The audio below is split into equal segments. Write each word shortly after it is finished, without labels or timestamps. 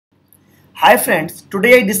Hi friends,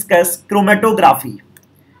 today I discuss chromatography.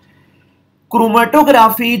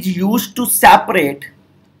 Chromatography is used to separate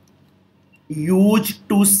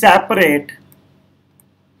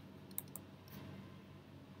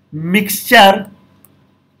mixture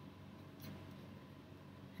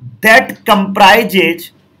that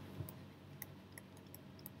comprises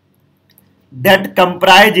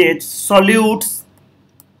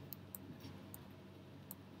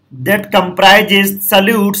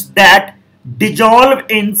solutes that dissolve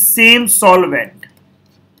in same solvent.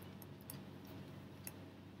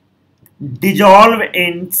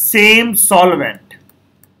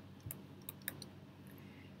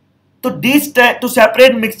 To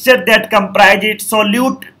separate mixture that comprises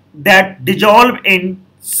solute that dissolve in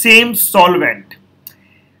same solvent.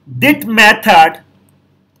 This method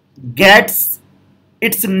gets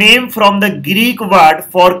its name from the Greek word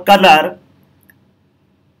for color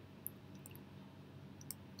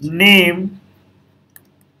name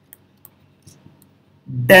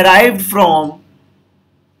derived from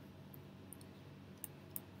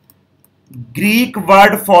Greek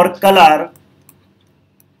word for color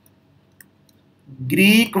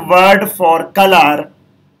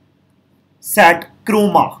said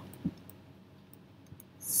chroma.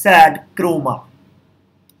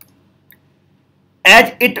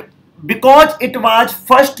 As it because it was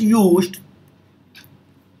first used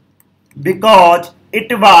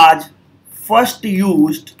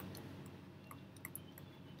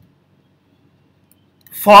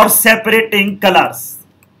for separating colors.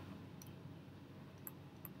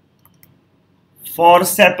 For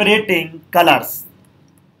separating colors.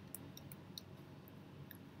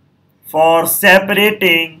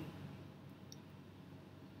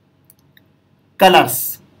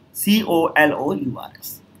 COLOURS.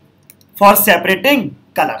 For separating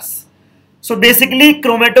colors. So basically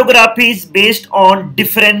chromatography is based on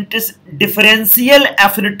differential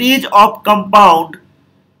affinities of compound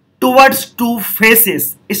towards two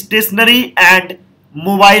phases, stationary and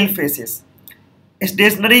mobile phases.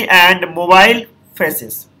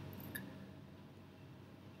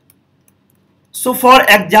 So for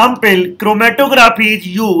example, chromatography is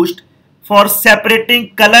used for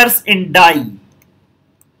separating colors in dye.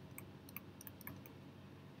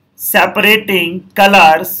 Separating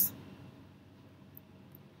colors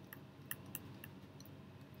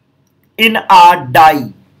in a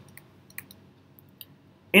dye.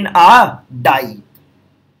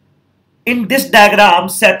 In this diagram,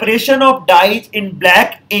 separation of dyes in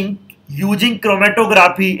black ink using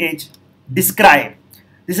chromatography is described.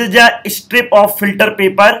 This is a strip of filter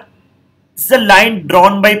paper. This is a line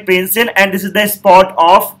drawn by pencil, and this is the spot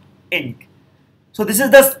of ink. So this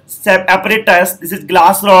is the apparatus. This is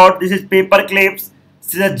glass rod. This is paper clips.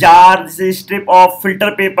 This is a jar. This is a strip of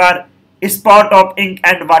filter paper, a spot of ink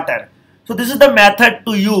and water. So this is the method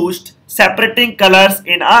to use separating colors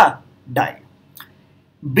in a dye.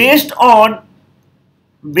 Based on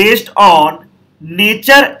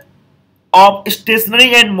nature of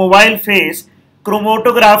stationary and mobile phase,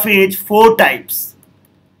 chromatography is four types.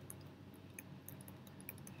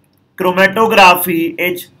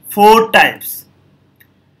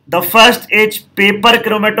 The first is paper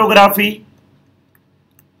chromatography.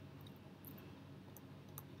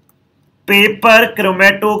 The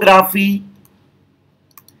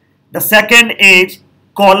second is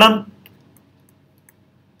column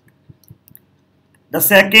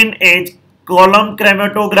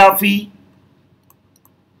chromatography.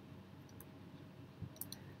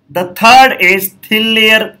 The third is thin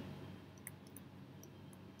layer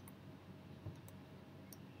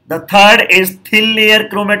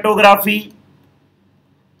chromatography.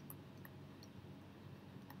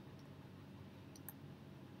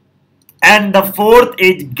 And the fourth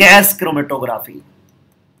is gas chromatography.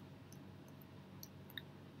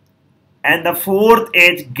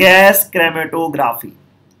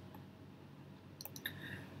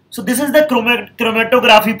 So this is the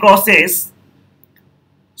chromatography process.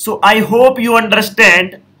 So I hope you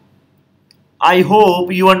understand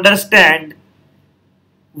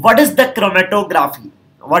what is the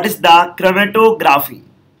chromatography.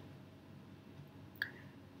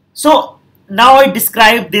 So now I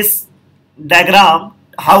describe this diagram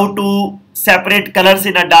how to separate colors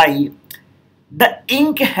in a dye. The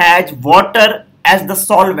ink has water as the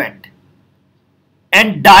solvent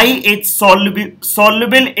and dye is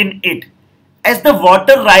soluble in it. As the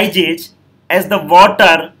water rises,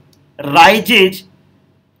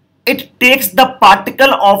 it takes the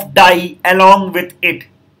particle of dye along with it.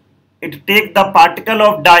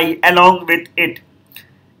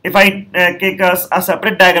 If I take a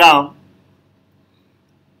separate diagram,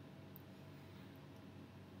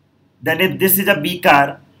 Then if this is a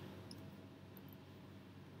beaker,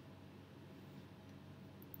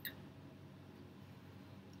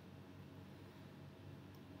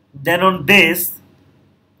 then on this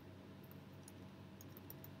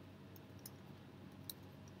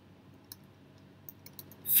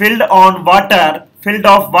filled of water,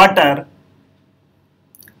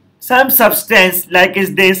 some substance like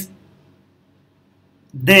is this,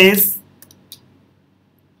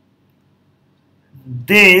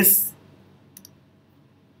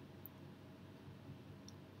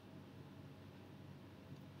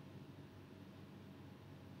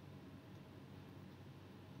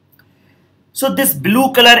 so this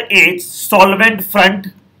blue color is solvent front.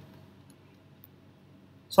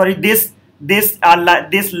 Sorry, this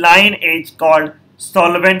line is called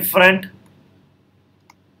solvent front.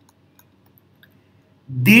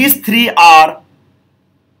 These three are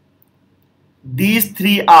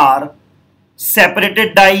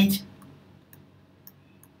separated dyes.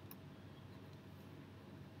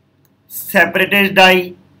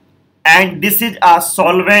 And this is a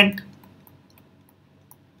solvent,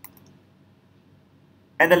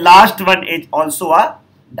 and the last one is also a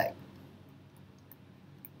dye.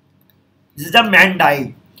 This is a main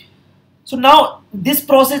dye. So now this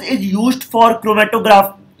process is used for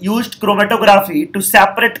chromatography to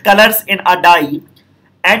separate colors in a dye,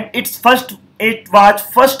 and it was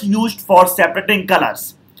first used for separating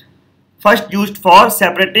colors.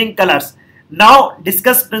 Now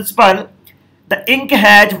discuss principle. The ink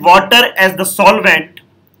has water as the solvent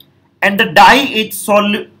and the dye is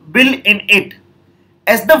soluble in it.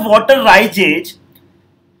 As the water rises,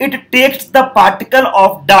 it takes the particle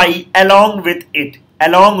of dye along with it.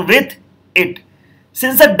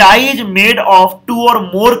 Since the dye is made of two or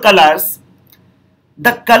more colors,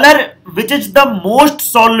 the color which is the most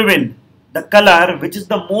soluble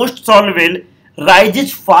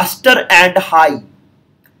rises faster and high.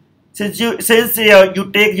 Observe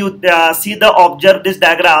this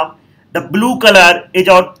diagram. The blue color is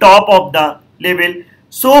on top of the level.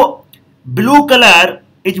 So blue color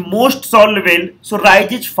is most soluble, so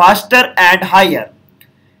rises faster and higher.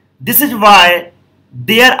 This is why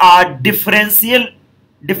there are differentially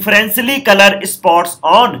color spots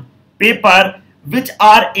on paper which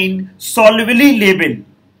are insolubly labeled.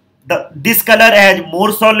 This color has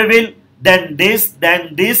more soluble than this,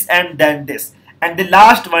 and then this. And the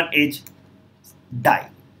last one is dye.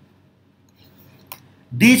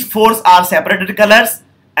 These four are separated colors,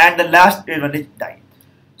 and the last one is dye.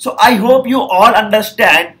 So I hope you all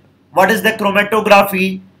understand what is the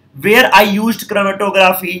chromatography, where I used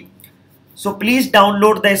chromatography. So please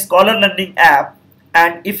download the Scholar Learning app,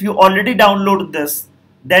 and if you already download this,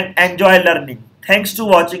 then enjoy learning. Thanks to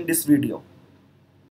watching this video.